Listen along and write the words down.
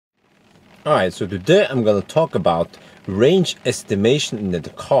Alright, so today I'm gonna talk about range estimation in the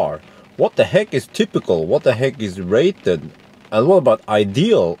car. What the heck is typical? What the heck is rated? And what about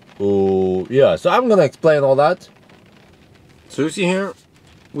ideal? Oh, yeah, so I'm gonna explain all that. So you see here,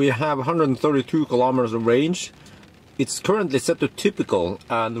 we have 132 kilometers of range. It's currently set to typical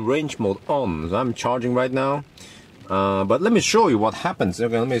and range mode on. So I'm charging right now. But let me show you what happens.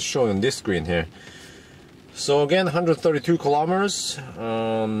 Okay, let me show you on this screen here. So again, 132 kilometers.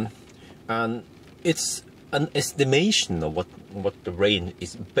 And it's an estimation of what the range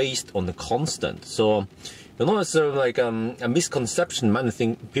is based on the constant. So you know, it's sort of like a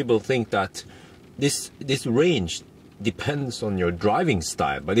misconception. People think that this range depends on your driving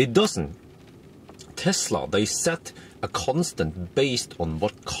style, but it doesn't. Tesla, they set a constant based on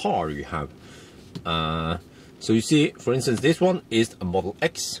what car you have. So you see, for instance, this one is a Model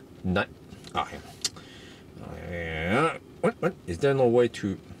X. What? Is there no way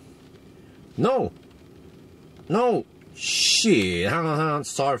to? No, shit, hang on,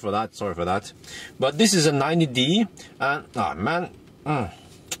 sorry for that, but this is a 90D, and, oh man,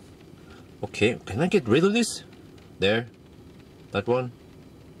 okay, can I get rid of this? There, that one,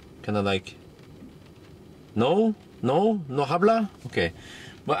 can I like, no habla, okay,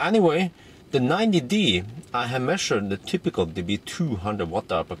 but anyway, the 90D, I have measured the typical to be 200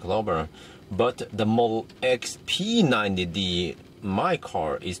 watt-hour per kilometer, but the Model X P90D, my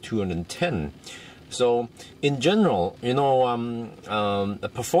car, is 210. So in general, you know, a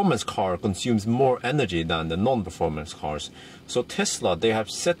performance car consumes more energy than the non-performance cars. So Tesla, they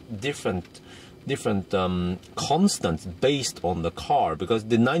have set different constants based on the car, because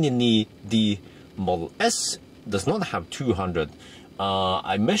the 90D Model S does not have 200.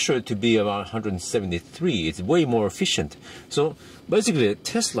 I measure it to be around 173. It's way more efficient. So basically,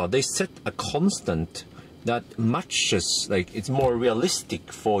 Tesla, they set a constant that matches, like, it's more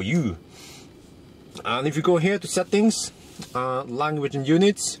realistic for you. And if you go here to settings, language and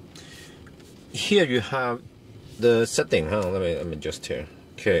units, here you have the setting. Let me adjust here.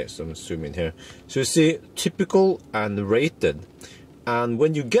 Okay, so I'm zooming here. So you see typical and rated, and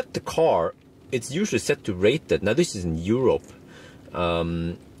when you get the car, it's usually set to rated. Now this is in Europe.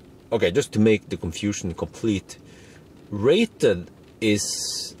 Okay, just to make the confusion complete, rated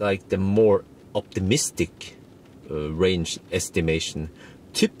is like the more optimistic range estimation.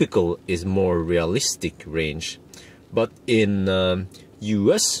 Typical is more realistic range, but in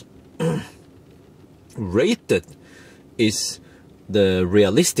US, rated is the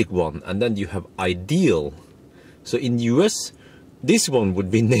realistic one, and then you have ideal. So in US, this one would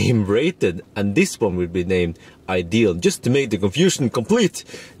be named rated and this one would be named ideal, just to make the confusion complete.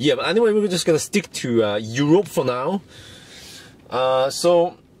 Yeah, but anyway, we're just gonna stick to Europe for now.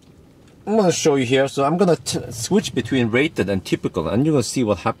 So I'm gonna show you here. So I'm gonna switch between rated and typical, and you're gonna see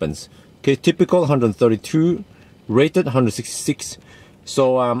what happens. Okay, typical 132, rated 166.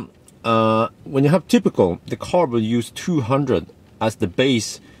 So when you have typical, the car will use 200 as the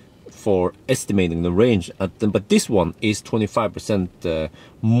base for estimating the range, but this one is 25%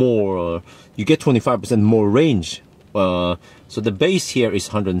 more. You get 25% more range. So the base here is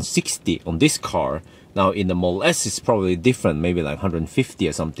 160 on this car. Now in the Model S, it's probably different, maybe like 150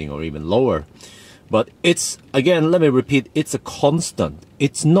 or something, or even lower. But it's, again, let me repeat, it's a constant.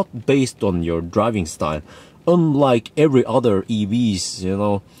 It's not based on your driving style. Unlike every other EVs, you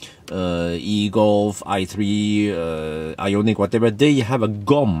know, e-Golf, i3, Ioniq, whatever, they have a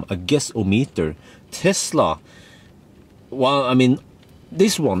GOM, a guessometer. Tesla, well, I mean,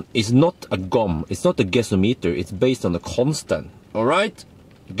 this one is not a GOM, it's not a guessometer, it's based on a constant. Alright?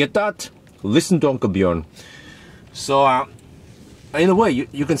 Get that? Listen to Uncle Björn. So, in a way,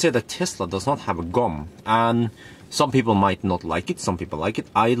 you can say that Tesla does not have a GOM, and some people might not like it, some people like it.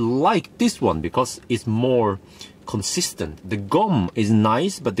 I like this one because it's more consistent. The GOM is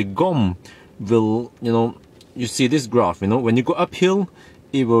nice, but the GOM will, you know, you see this graph, you know, when you go uphill,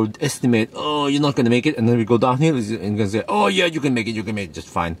 it will estimate, oh, you're not going to make it, and then we go downhill, it's going to say, oh yeah, you can make it just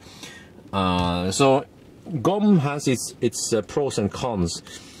fine. So GOM has its pros and cons.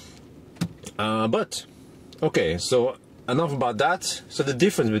 But okay, so enough about that. So the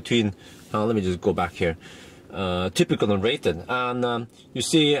difference between, let me just go back here, typical and rated. And you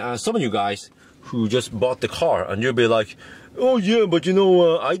see some of you guys who just bought the car, and you'll be like, oh yeah, but you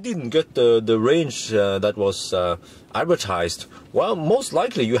know, I didn't get the range that was advertised. Well, most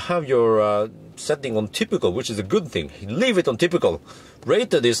likely you have your setting on typical, which is a good thing. Leave it on typical.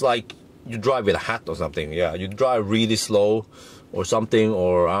 Rated is like you drive with a hat or something. Yeah, you drive really slow or something,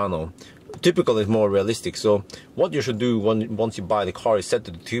 or I don't know. Typical is more realistic. So what you should do once you buy the car is set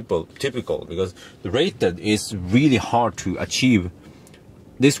to the typical, because the rated is really hard to achieve.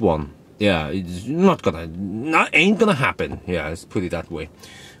 This one, Yeah, it's ain't gonna happen. Yeah, let's put it that way.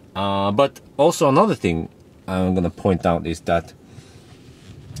 But also another thing I'm gonna point out is that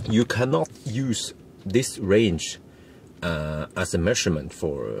you cannot use this range as a measurement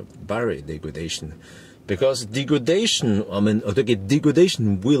for battery degradation, because degradation,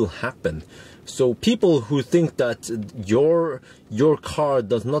 degradation will happen. So people who think that your car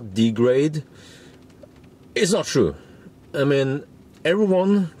does not degrade, it's not true. I mean,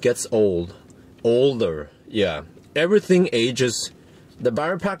 everyone gets older. Yeah, everything ages. The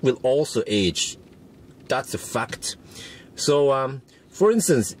battery pack will also age. That's a fact. So, for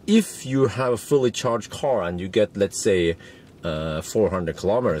instance, if you have a fully charged car and you get, let's say, 400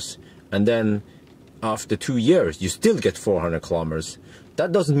 kilometers, and then after 2 years you still get 400 kilometers,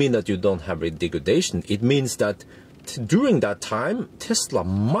 that doesn't mean that you don't have a degradation. It means that during that time, Tesla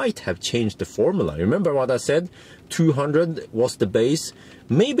might have changed the formula. Remember what I said? 200 was the base.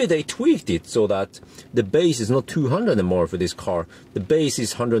 Maybe they tweaked it so that the base is not 200 anymore for this car. The base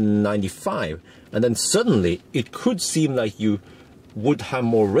is 195. And then suddenly it could seem like you would have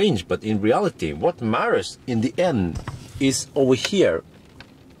more range, but in reality, what matters in the end is over here,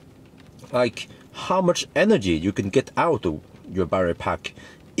 like how much energy you can get out of your battery pack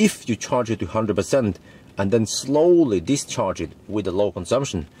if you charge it to 100% and then slowly discharge it with a low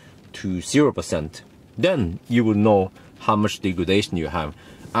consumption to 0%. Then you will know how much degradation you have.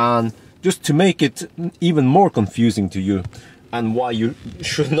 And just to make it even more confusing to you, and why you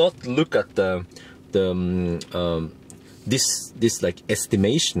should not look at this like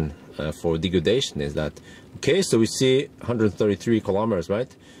estimation for degradation, is that, okay, so we see 133 kilometers,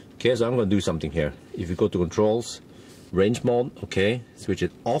 right? Okay, so I'm going to do something here. If you go to controls, range mode, okay, switch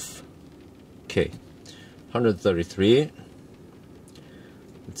it off. Okay, 133.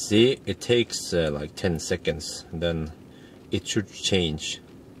 Let's see, it takes like 10 seconds, and then it should change.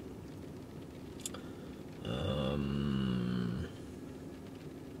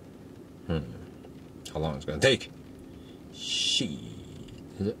 How long it's going to take? Shit.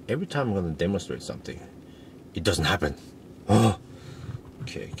 Every time I'm going to demonstrate something, it doesn't happen. Oh.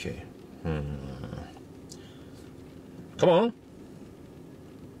 Okay. Come on.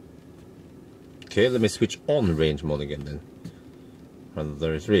 Okay, let me switch on range mode again then.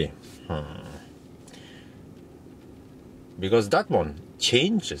 133. Because that one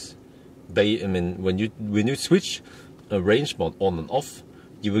changes. I mean, when you switch a range mode on and off,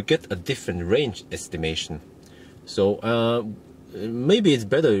 you will get a different range estimation. So maybe it's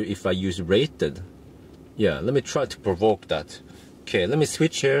better if I use rated. Yeah, let me try to provoke that. Okay, let me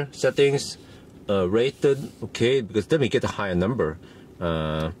switch here, settings, rated, okay, because then we get a higher number.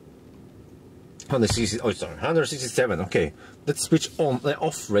 167, okay. Let's switch on,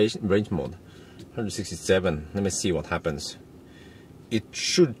 off range mode. 167, let me see what happens. It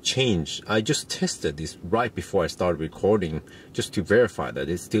should change. I just tested this right before I started recording, just to verify that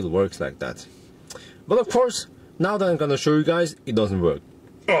it still works like that. But of course, now that I'm gonna show you guys, it doesn't work.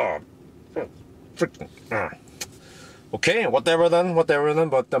 Oh, freaking. Okay, whatever then.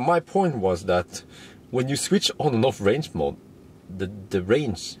 But my point was that when you switch on and off range mode, the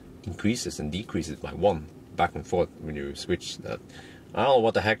range increases and decreases by 1 back and forth when you switch that. I don't know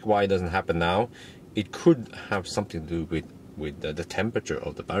what the heck, why it doesn't happen now. It could have something to do with the temperature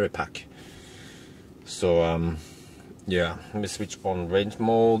of the battery pack. So yeah, let me switch on range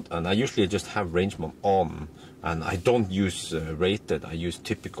mode, and I usually just have range mode on, and I don't use rated, I use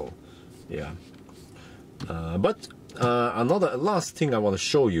typical. Yeah. But another last thing I want to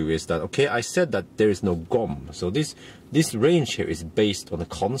show you is that, okay, I said that there is no GOM. So this range here is based on a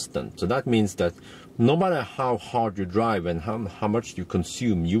constant. So that means that no matter how hard you drive and how much you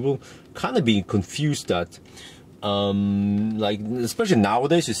consume, you will kind of be confused that, like, especially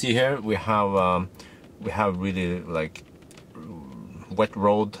nowadays, you see here, we have really like wet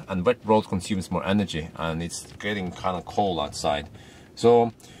road, and wet road consumes more energy, and it's getting kind of cold outside.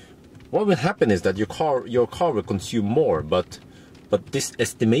 So what will happen is that your car will consume more, but this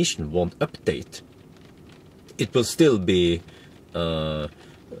estimation won't update. It will still be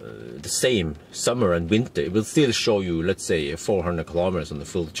the same summer and winter. It will still show you, let's say, 400 kilometers on the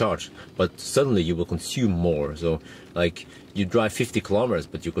full charge, but suddenly you will consume more. So like you drive 50 kilometers,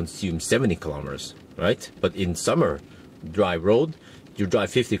 but you consume 70 kilometers, right? But in summer, dry road, you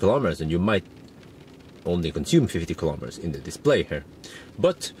drive 50 kilometers and you might only consume 50 kilometers in the display here.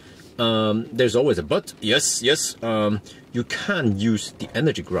 But there's always a but. Yes, you can use the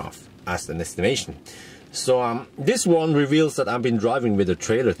energy graph as an estimation. So this one reveals that I've been driving with a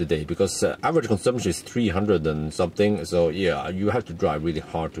trailer today, because average consumption is 300 and something. So yeah, you have to drive really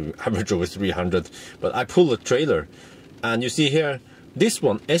hard to average over 300. But I pull a trailer, and you see here this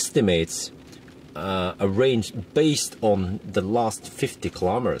one estimates a range based on the last 50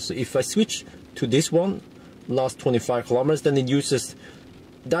 kilometers. So if I switch to this one, last 25 kilometers, then it uses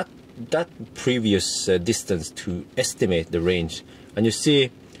that previous distance to estimate the range. And you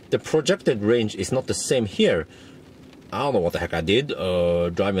see the projected range is not the same here. I don't know what the heck I did,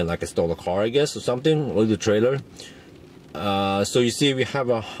 driving like a stolen car, I guess, or something, or the trailer. So you see we have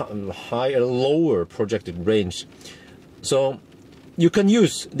a higher, lower projected range. So you can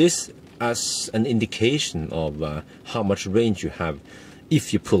use this as an indication of how much range you have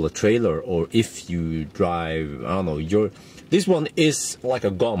if you pull a trailer, or if you drive, I don't know, this one is like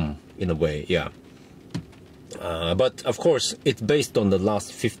a gum in a way, yeah. But of course it's based on the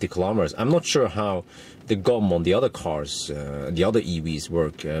last 50 kilometers. I'm not sure how the GOM on the other cars, the other EVs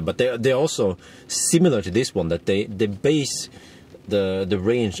work, but they're also similar to this one, that they base the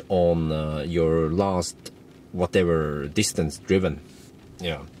range on your last whatever distance driven.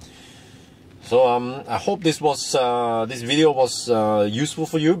 Yeah. So I hope this video was useful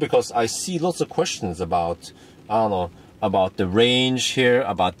for you, because I see lots of questions about, I don't know, about the range here,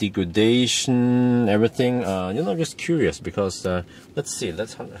 about degradation, everything. You know, just curious, because let's see,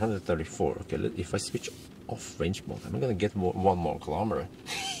 that's 134. Okay, if I switch off range mode, I'm gonna get one more kilometer.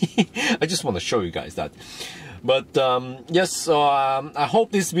 I just want to show you guys that. But yes, so I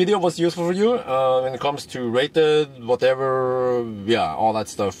hope this video was useful for you when it comes to rated, whatever, yeah, all that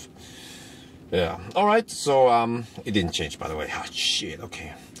stuff. Yeah, all right. So it didn't change, by the way. Oh shit.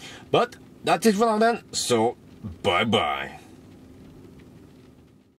 Okay, but that's it for now then. So bye bye.